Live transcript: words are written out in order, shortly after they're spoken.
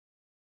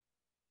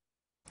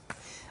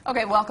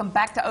Okay, welcome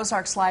back to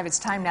Ozarks Live. It's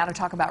time now to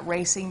talk about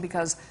racing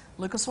because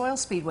Lucas Oil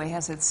Speedway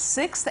has its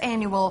 6th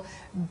annual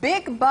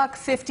Big Buck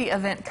 50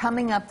 event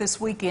coming up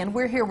this weekend.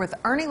 We're here with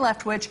Ernie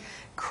Leftwich,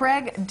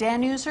 Craig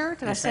Danuser,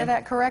 did I say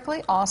that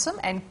correctly? Awesome.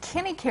 And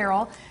Kenny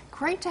Carroll.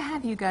 Great to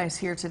have you guys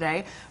here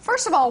today.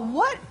 First of all,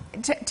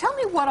 tell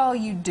me what all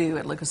you do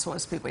at Lucas Oil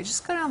Speedway.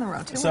 Just go down the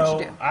road. Tell me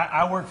what you do.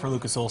 I work for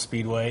Lucas Oil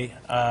Speedway,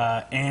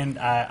 and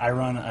I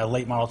run a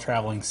late model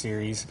traveling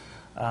series.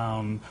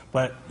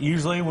 But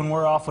usually when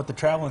we're off with the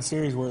traveling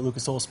series, we're at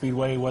Lucas Oil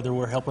Speedway, whether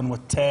we're helping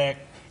with tech,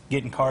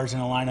 getting cars in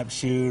a lineup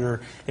shoot,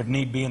 or if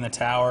need be in the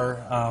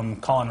tower,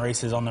 calling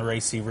races on the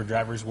receiver.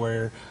 Drivers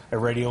wear a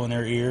radio in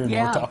their ear, and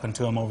we're talking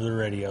to them over the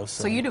radio.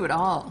 So you do it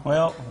all.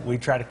 Well, we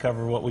try to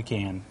cover what we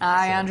can.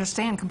 I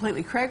understand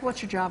completely. Craig,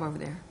 what's your job over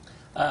there?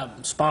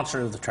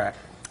 Sponsor of the track.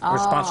 We're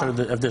sponsor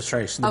of this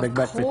race, the Big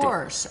Buck 50. Of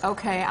course.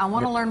 Okay, I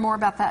want to learn more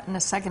about that in a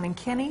second. And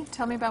Kenny,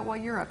 tell me about what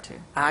you're up to.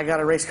 I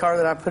got a race car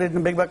that I put in the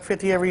Big Buck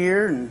 50 every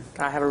year, and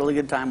I have a really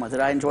good time with it.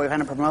 I enjoy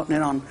kind of promoting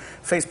it on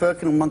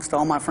Facebook and amongst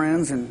all my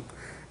friends, and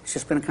it's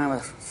just been kind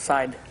of a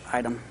side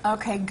item.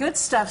 Okay, good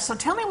stuff. So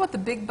tell me what the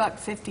Big Buck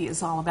 50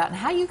 is all about and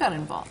how you got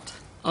involved.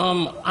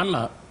 I'm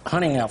a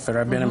hunting outfitter.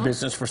 I've been in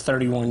business for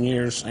 31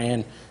 years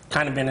and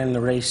kind of been in the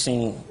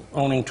racing,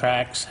 owning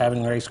tracks,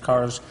 having race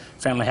cars,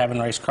 family having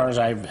race cars.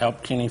 I've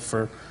helped Kenny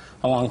for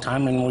a long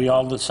time, and we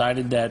all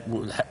decided that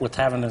with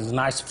having a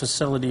nice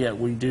facility that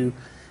we do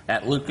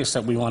at Lucas,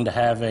 that we wanted to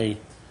have a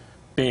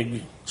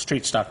big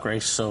street stock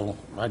race. So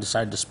I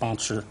decided to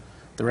sponsor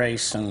the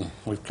race, and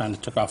we kind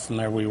of took off from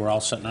there. We were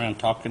all sitting around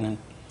talking and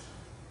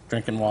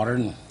drinking water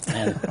and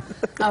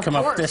come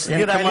up with this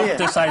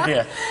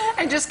idea.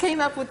 And just came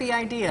up with the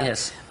idea.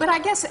 Yes. But I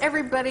guess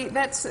everybody,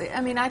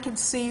 I mean, I can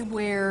see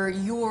where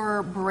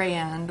your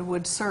brand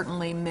would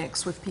certainly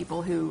mix with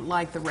people who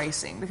like the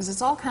racing, because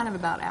it's all kind of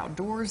about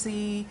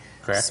outdoorsy,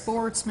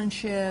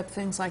 sportsmanship,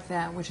 things like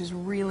that, which has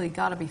really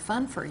got to be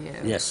fun for you.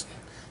 Yes.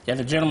 Yeah,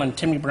 the gentleman,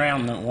 Timmy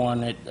Brown, that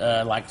won it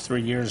like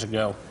 3 years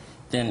ago,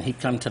 then he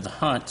come to the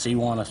hunt, so he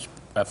won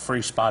a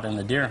free spot in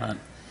the deer hunt.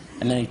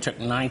 And then he took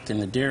 9th in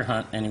the deer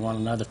hunt, and he won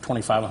another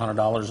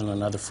 $2,500 and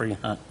another free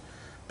hunt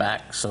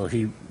back. So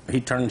he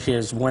turned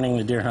his winning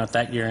the deer hunt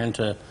that year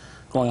into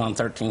going on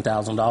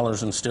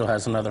 $13,000 and still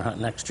has another hunt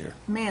next year.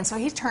 Man, so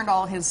he's turned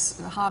all his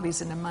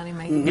hobbies into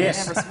money-making.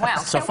 Yes. Wow.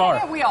 So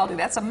far. We all do.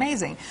 That's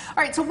amazing.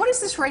 All right, so what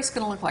is this race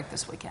going to look like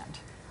this weekend?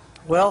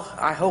 Well,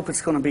 I hope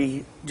it's going to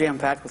be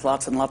jam-packed with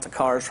lots and lots of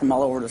cars from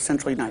all over the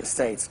central United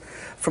States.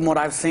 From what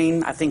I've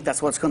seen, I think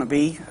that's what it's going to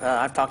be.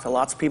 I've talked to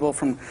lots of people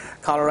from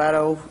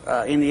Colorado,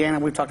 Indiana,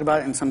 we've talked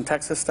about it, and some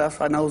Texas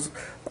stuff I know is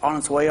on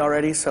its way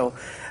already. So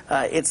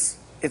it's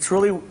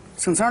really,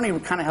 since Ernie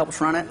kind of helps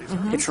run it,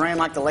 it's ran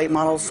like the late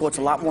models, so it's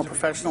a lot more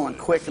professional and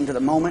quick and to the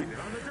moment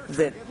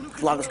that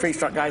a lot of the street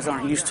stock guys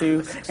aren't used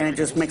to, and it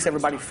just makes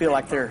everybody feel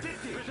like they're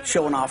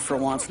showing off for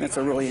once, and it's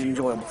a really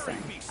enjoyable thing.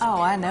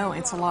 Oh, I know.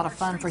 It's a lot of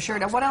fun for sure.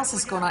 Now, what else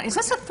is going on? Is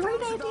this a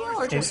 3-day deal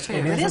or just 2?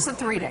 It is a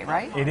 3-day,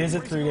 right? It is a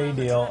 3-day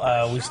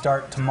deal. We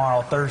start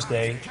tomorrow,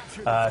 Thursday,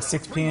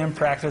 6 p.m.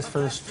 practice for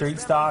the street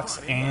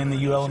stocks and the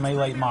ULMA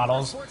late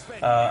models,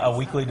 a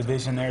weekly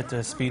division there at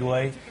the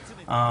Speedway.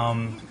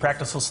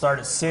 Practice will start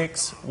at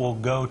 6. We'll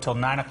go till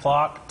 9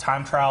 o'clock.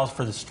 Time trials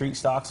for the street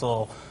stocks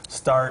will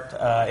start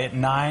at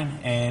 9,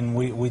 and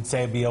we'd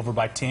say it'd be over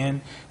by 10.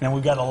 And then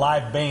we've got a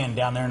live band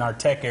down there in our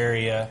tech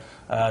area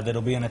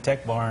that'll be in a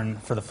tech barn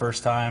for the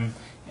first time.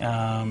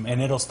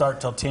 And it'll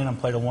start till 10 and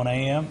play till 1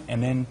 a.m.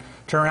 And then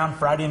turn around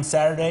Friday and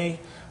Saturday.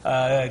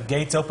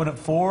 Gates open at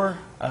 4.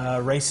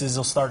 Races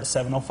will start at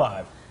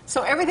 7:05.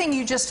 So everything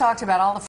you just talked about, all the